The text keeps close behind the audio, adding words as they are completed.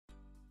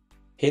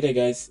Hey there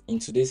guys, in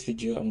today's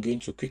video I'm going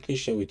to quickly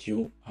share with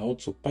you how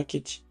to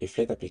package a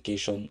Flet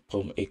application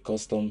from a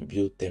custom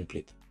build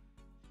template.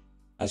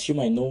 As you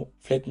might know,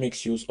 Flet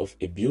makes use of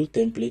a build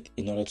template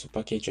in order to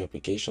package your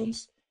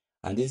applications,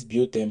 and this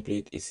build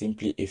template is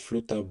simply a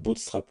Flutter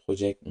bootstrap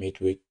project made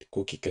with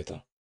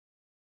Cookiecutter.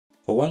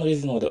 For one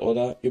reason or the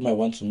other, you might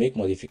want to make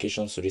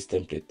modifications to this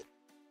template.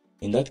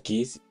 In that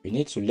case, you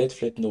need to let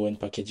Flet know when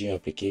packaging your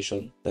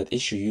application that it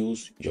should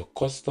use your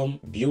custom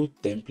build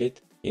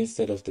template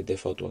instead of the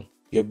default one.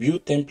 Your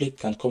build template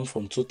can come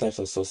from two types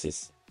of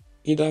sources,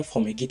 either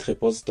from a Git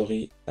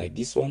repository like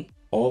this one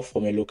or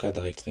from a local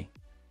directory.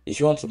 If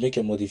you want to make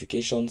your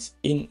modifications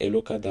in a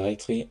local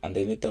directory and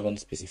then later on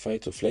specify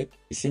to Flet,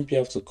 you simply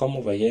have to come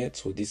over here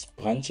to these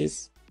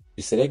branches.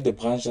 You select the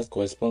branch that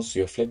corresponds to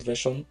your Flet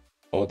version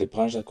or the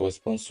branch that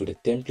corresponds to the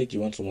template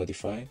you want to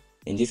modify.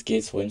 In this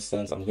case, for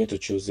instance, I'm going to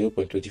choose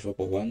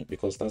 0.24.1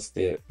 because that's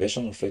the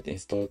version of Flet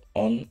installed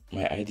on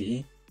my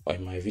IDE or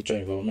in my virtual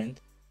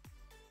environment.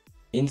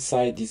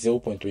 Inside the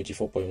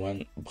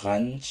 0.24.1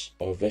 branch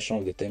or version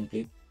of the template,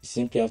 you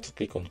simply have to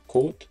click on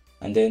code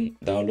and then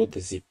download the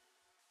zip.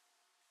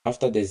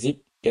 After the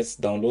zip gets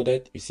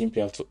downloaded, you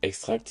simply have to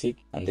extract it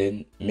and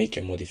then make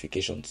your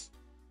modifications.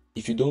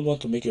 If you don't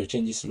want to make your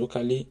changes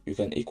locally, you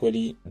can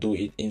equally do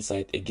it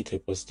inside a Git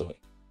repository.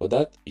 For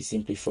that, you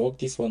simply fork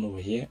this one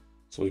over here.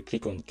 So we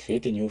click on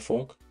create a new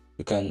fork.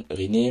 You can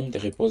rename the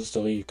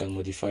repository, you can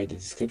modify the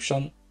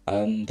description,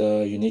 and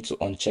you need to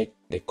uncheck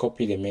the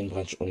copy the main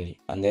branch only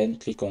and then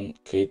click on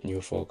create new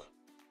fork.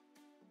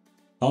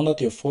 Now that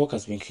your fork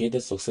has been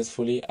created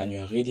successfully and you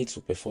are ready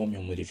to perform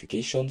your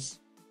modifications,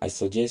 I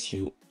suggest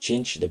you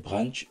change the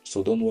branch,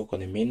 so don't work on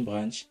the main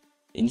branch.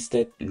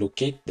 Instead,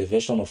 locate the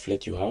version of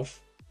Flet you have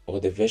or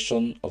the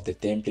version of the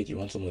template you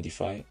want to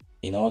modify.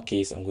 In our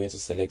case, I'm going to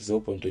select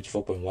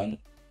 0.24.1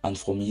 and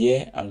from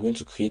here I'm going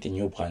to create a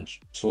new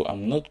branch. So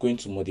I'm not going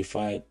to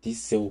modify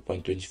this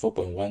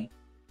 0.24.1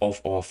 of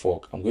our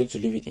fork. I'm going to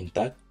leave it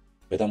intact,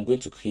 but I'm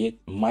going to create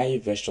my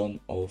version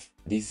of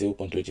this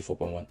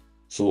 0.24.1.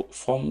 So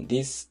from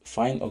this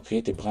find or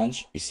create a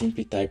branch, you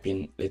simply type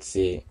in, let's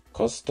say,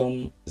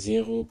 custom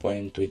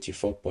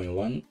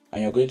 0.24.1,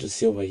 and you're going to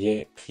see over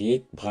here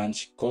create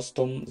branch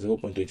custom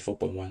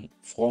 0.24.1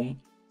 from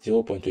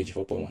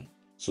 0.24.1.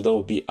 So that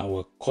will be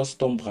our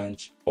custom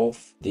branch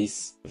of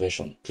this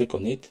version. Click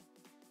on it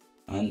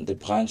and the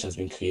branch has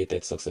been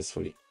created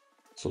successfully.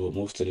 So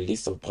move to the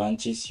list of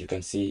branches. You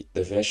can see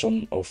the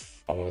version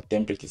of our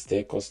template is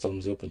there,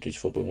 custom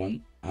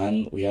 0.24.1,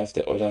 and we have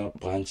the other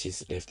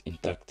branches left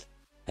intact.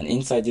 And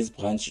inside this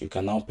branch, you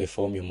can now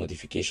perform your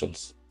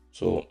modifications.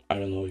 So I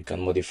don't know, you can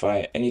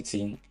modify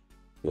anything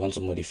you want to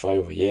modify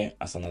over here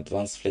as an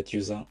advanced Flet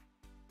user.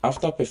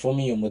 After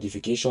performing your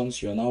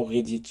modifications, you are now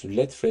ready to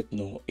let Flet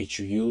know it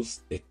should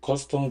use the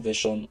custom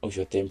version of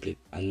your template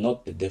and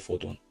not the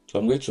default one. So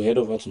I'm going to head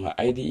over to my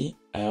IDE.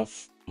 I have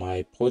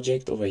my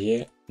project over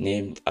here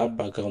named app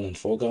background and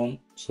foreground.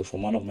 So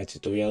from one of my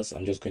tutorials,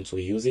 I'm just going to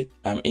reuse it.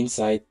 I'm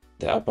inside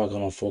the app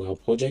background and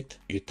foreground project.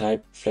 You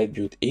type Flet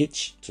build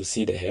H to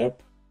see the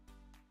help.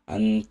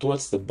 And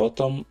towards the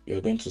bottom,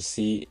 you're going to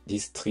see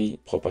these three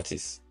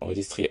properties or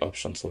these three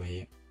options over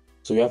here.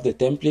 So you have the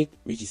template,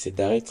 which is a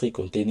directory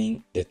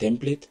containing the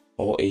template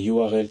or a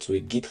URL to a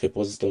Git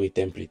repository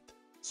template.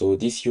 So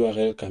this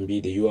URL can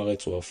be the URL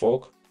to a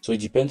fork. So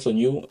it depends on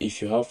you.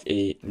 If you have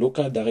a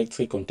local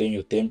directory containing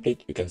your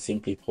template, you can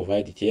simply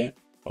provide it here.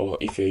 Or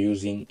if you're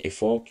using a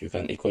fork, you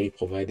can equally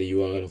provide the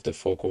URL of the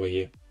fork over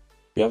here.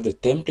 We have the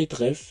template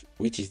ref,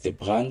 which is the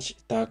branch,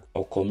 tag,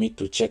 or commit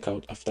to check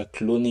out after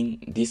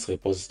cloning this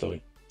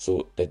repository.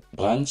 So the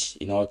branch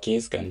in our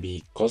case can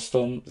be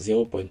custom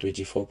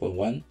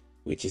 0.24.1,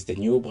 which is the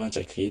new branch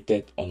I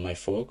created on my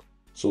fork.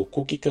 So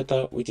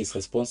Cookiecutter, which is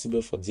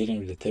responsible for dealing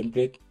with the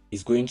template,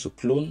 is going to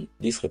clone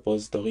this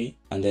repository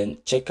and then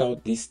check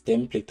out this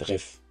template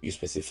ref you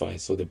specify.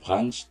 So the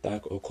branch,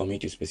 tag, or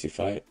commit you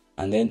specify,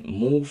 and then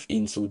move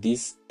into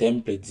this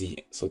template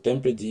Z. So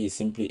template Z is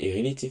simply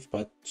a relative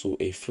path to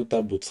a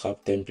Flutter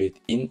bootstrap template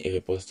in a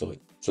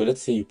repository. So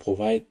let's say you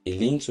provide a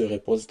link to a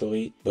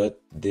repository, but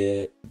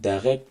the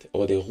direct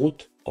or the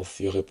root of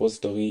your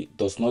repository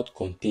does not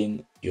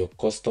contain your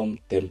custom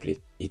template.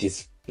 It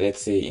is,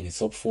 let's say, in a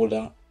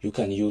subfolder. You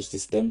can use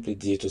this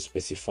template Z to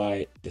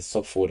specify the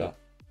subfolder.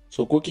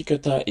 So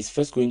Cookiecutter is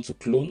first going to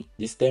clone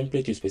this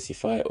template you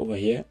specify over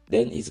here.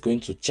 Then it's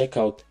going to check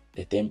out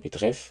the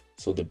template ref,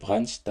 so the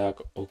branch,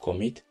 tag, or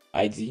commit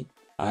ID,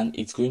 and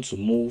it's going to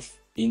move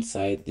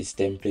inside this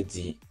template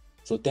Z.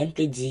 So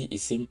template Z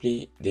is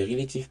simply the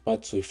relative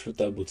path to a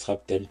Flutter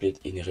bootstrap template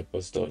in a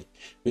repository,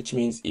 which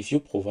means if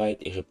you provide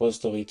a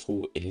repository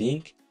through a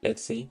link,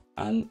 let's say,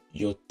 and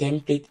your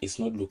template is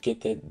not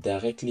located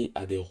directly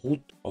at the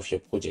root of your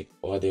project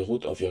or at the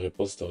root of your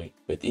repository,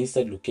 but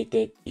instead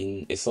located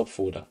in a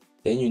subfolder,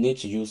 then you need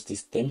to use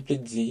this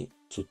template Z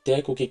to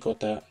tell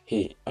Cookiecutter,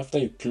 hey, after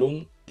you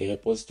clone the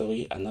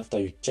repository and after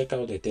you check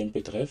out the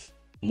template ref,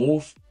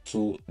 move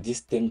to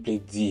this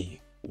template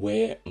Z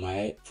where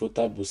my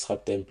Flutter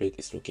bootstrap template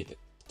is located.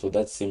 So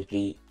that's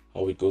simply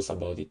how it goes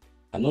about it.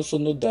 And also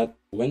note that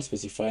when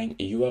specifying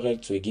a URL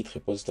to a Git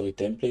repository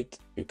template,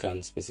 you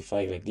can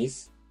specify like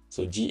this.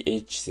 So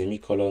gh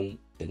semicolon,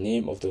 the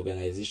name of the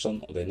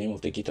organization or the name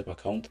of the GitHub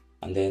account,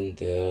 and then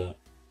the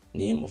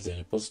name of the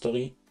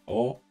repository,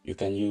 or you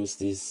can use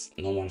this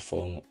normal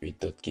form with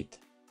 .git.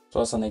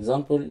 So as an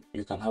example,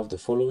 you can have the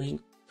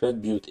following: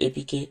 Flet build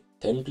APK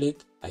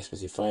template. I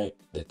specify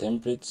the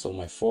template, so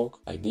my fork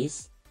like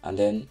this, and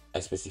then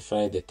I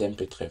specify the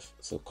template ref,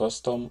 so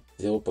custom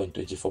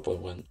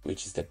 0.24.1,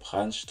 which is the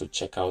branch to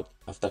check out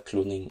after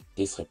cloning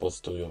this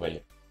repository over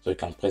here. So you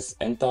can press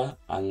enter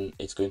and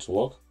it's going to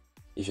work.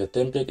 If your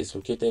template is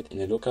located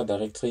in a local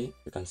directory,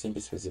 you can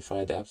simply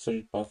specify the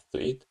absolute path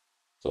to it.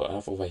 So I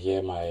have over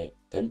here my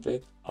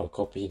template. I'll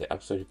copy the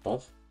absolute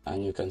path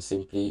and you can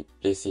simply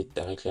place it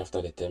directly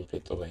after the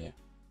template over here.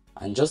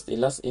 And just a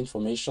last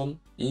information,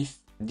 if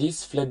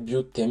this Flet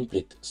build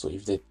template, so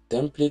if the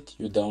template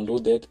you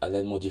downloaded and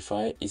then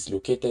modify is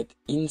located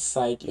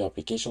inside your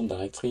application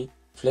directory,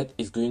 Flet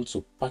is going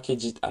to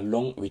package it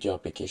along with your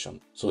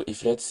application. So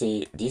if, let's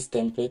say, this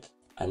template,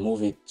 I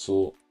move it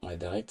to my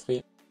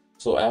directory,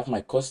 so I have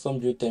my custom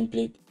build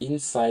template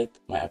inside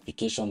my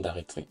application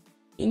directory.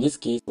 In this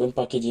case, when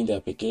packaging the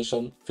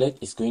application, Flet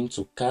is going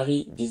to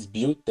carry this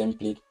build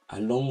template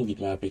along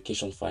with my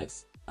application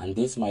files, and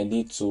this might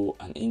lead to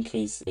an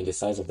increase in the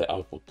size of the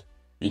output.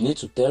 You need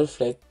to tell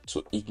Flet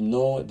to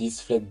ignore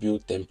this Flet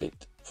build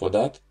template. For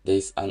that, there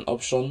is an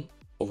option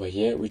over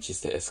here, which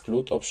is the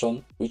exclude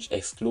option, which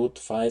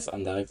excludes files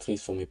and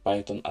directories from a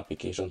Python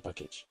application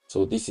package.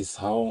 So this is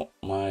how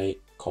my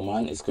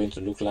command is going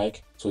to look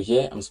like. So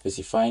here I'm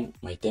specifying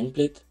my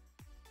template,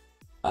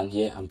 and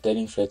here I'm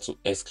telling Flet to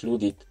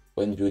exclude it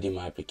when building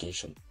my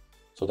application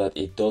so that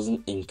it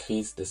doesn't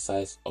increase the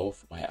size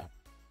of my app.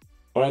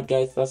 Alright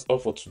guys, that's all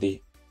for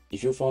today.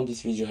 If you found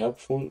this video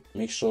helpful,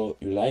 make sure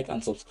you like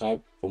and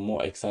subscribe for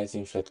more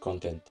exciting Flet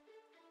content.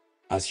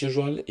 As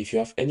usual, if you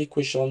have any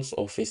questions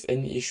or face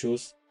any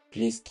issues,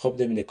 please drop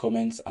them in the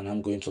comments and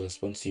I'm going to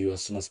respond to you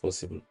as soon as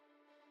possible.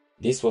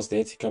 This was the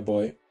Ethical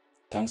Boy.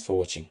 Thanks for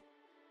watching.